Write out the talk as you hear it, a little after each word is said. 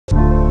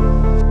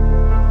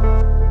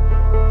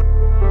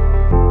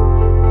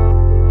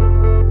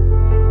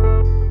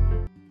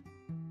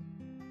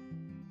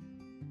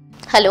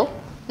Hello,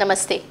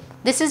 Namaste.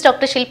 This is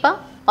Dr. Shilpa,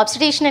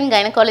 Obstetrician and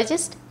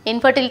Gynecologist,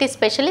 Infertility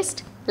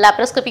Specialist,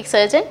 Laparoscopic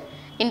Surgeon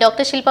in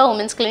Dr. Shilpa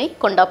Women's Clinic,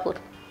 Kondapur.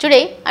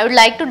 Today, I would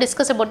like to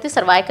discuss about the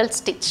cervical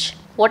stitch.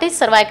 What is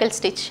cervical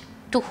stitch?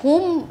 To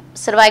whom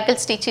cervical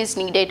stitch is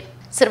needed?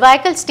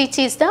 Cervical stitch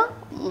is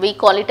we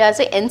call it as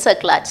a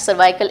encerclage,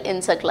 cervical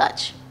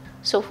encerclage.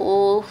 So,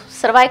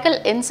 cervical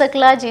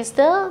encerclage is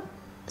the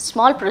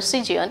small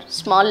procedure,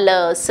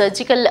 small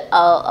surgical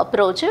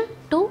approach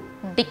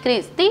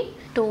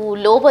to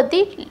lower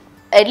the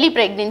early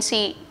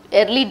pregnancy,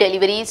 early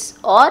deliveries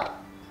or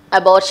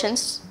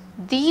abortions.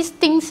 These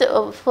things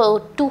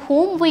to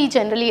whom we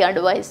generally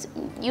advise.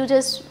 You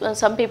just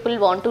some people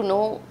want to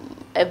know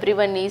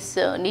everyone is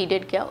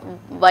needed.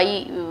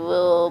 Why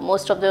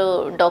most of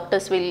the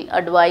doctors will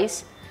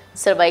advise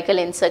cervical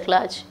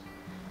encerclage.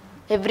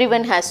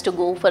 Everyone has to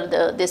go for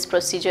this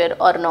procedure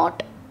or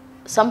not.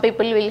 Some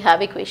people will have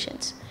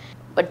questions,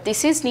 but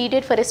this is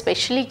needed for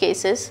especially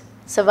cases.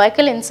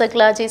 Cervical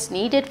encerclage is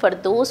needed for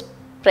those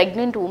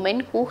pregnant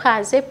women who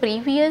has a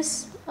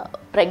previous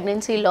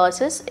pregnancy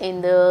losses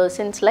in the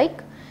sense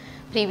like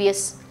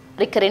previous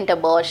recurrent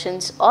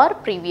abortions or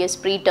previous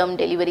preterm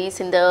deliveries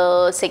in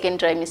the second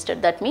trimester.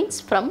 That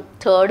means from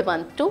 3rd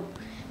month to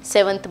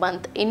 7th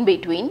month in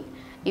between.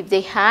 If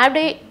they had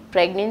a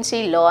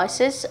pregnancy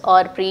losses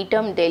or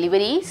preterm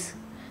deliveries,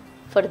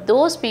 for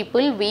those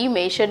people we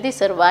measure the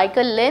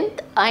cervical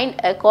length, and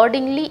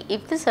accordingly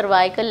if the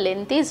cervical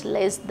length is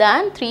less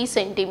than 3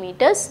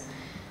 centimeters,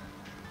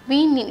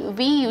 we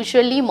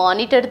usually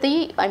monitor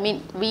the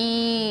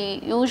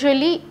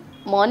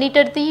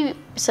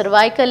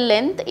cervical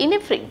length in a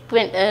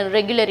frequent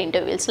regular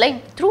intervals,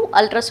 like through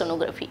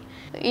ultrasonography.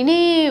 In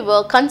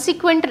a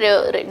consequent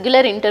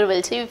regular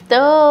intervals, if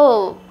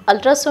the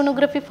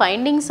ultrasonography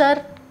findings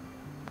are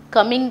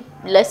coming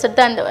lesser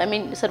than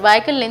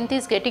cervical length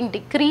is getting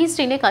decreased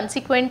in a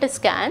consequent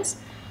scans,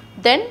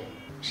 then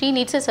she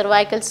needs a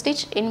cervical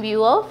stitch in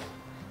view of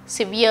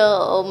severe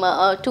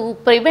to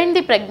prevent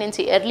the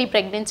pregnancy, early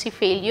pregnancy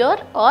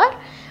failure, or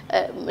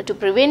to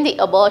prevent the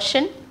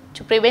abortion,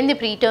 to prevent the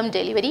preterm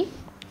delivery.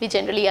 We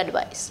generally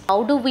advise.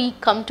 How do we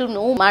come to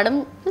know,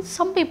 madam?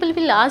 Some people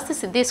will ask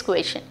this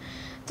question.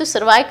 The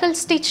cervical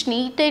stitch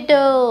needed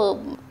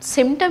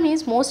symptom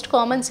is, most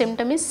common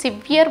symptom is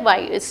severe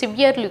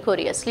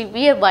leukorrhea,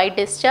 severe white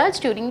discharge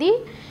during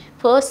the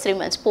first 3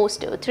 months,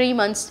 post 3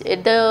 months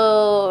at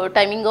the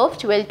timing of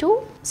 12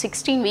 to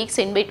 16 weeks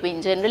in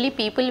between. Generally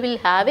people will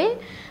have a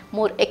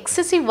more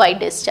excessive white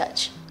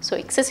discharge. So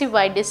excessive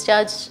white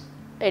discharge,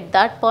 at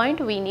that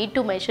point we need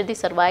to measure the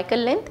cervical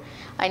length,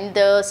 and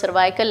the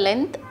cervical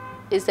length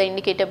is the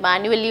indicator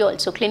manually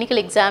also. Clinical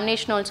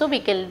examination also we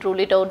can rule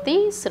it out,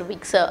 the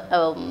cervix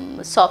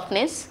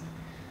softness,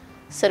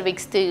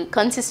 cervix the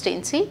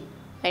consistency,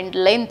 and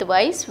length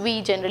wise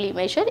we generally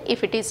measure.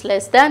 If it is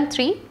less than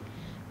 3,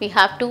 we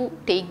have to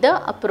take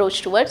the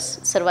approach towards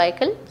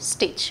cervical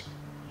stitch.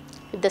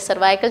 If the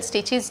cervical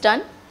stitch is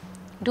done,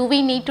 do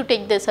we need to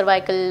take the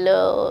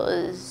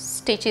cervical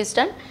stitch is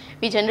done?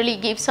 We generally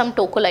give some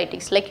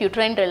tocolytics like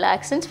uterine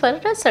relaxants for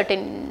a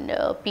certain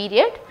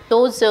period.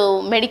 Those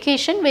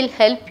medication will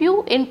help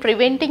you in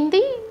preventing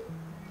the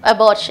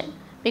abortion,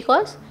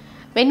 because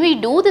when we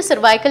do the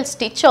cervical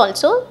stitch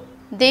also,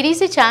 there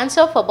is a chance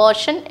of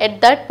abortion at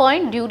that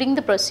point during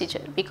the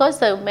procedure, because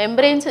the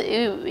membranes,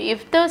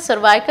 if the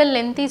cervical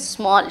length is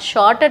small,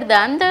 shorter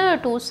than the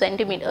 2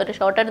 centimeter or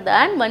shorter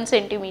than 1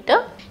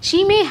 centimeter,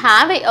 she may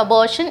have an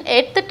abortion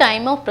at the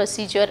time of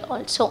procedure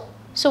also.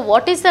 So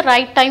what is the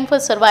right time for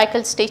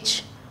cervical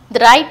stitch? The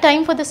right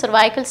time for the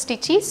cervical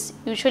stitch is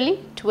usually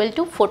 12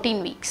 to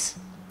 14 weeks.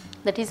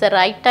 That is the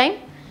right time,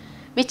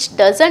 which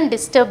doesn't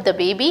disturb the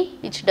baby,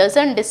 which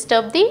doesn't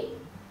disturb the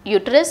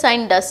uterus,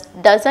 and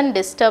doesn't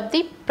disturb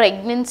the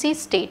pregnancy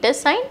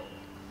status,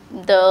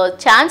 and the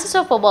chances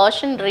of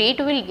abortion rate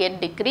will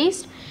get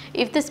decreased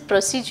if this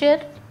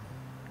procedure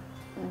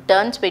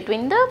done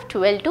between the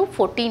 12 to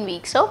 14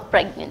 weeks of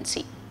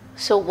pregnancy.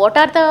 So what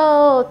are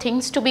the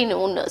things to be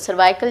known?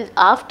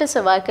 After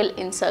cervical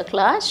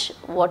encerclage,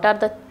 what are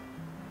the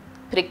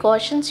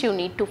precautions you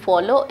need to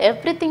follow?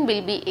 Everything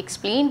will be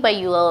explained by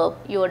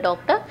your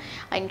doctor,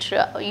 and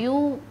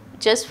you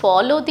just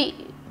follow the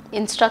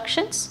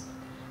instructions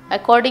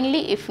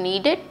accordingly. If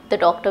needed, the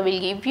doctor will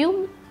give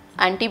you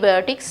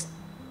antibiotics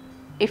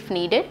if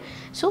needed.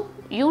 So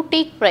you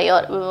take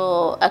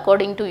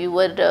according to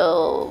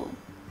your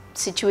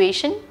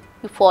situation.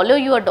 You follow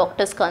your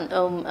doctor's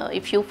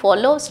if you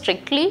follow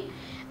strictly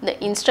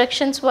the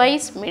instructions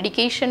wise,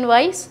 medication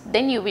wise,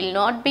 then you will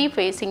not be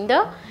facing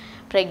the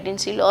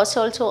pregnancy loss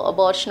also,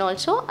 abortion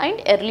also,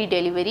 and early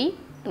delivery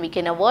we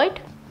can avoid.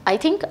 I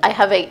think I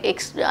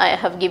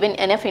have given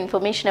enough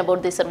information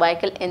about the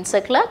cervical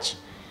encerclage.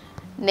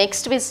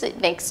 Next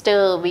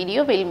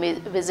video we will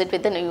visit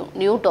with a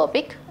new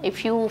topic.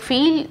 If you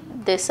feel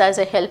this as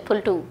a helpful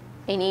to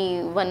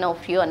any one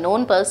of your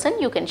known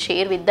person, you can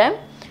share with them,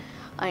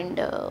 and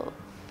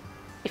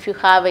if you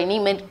have any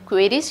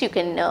queries, you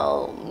can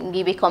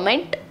give a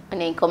comment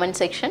in a comment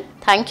section.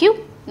 Thank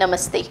you.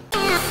 Namaste.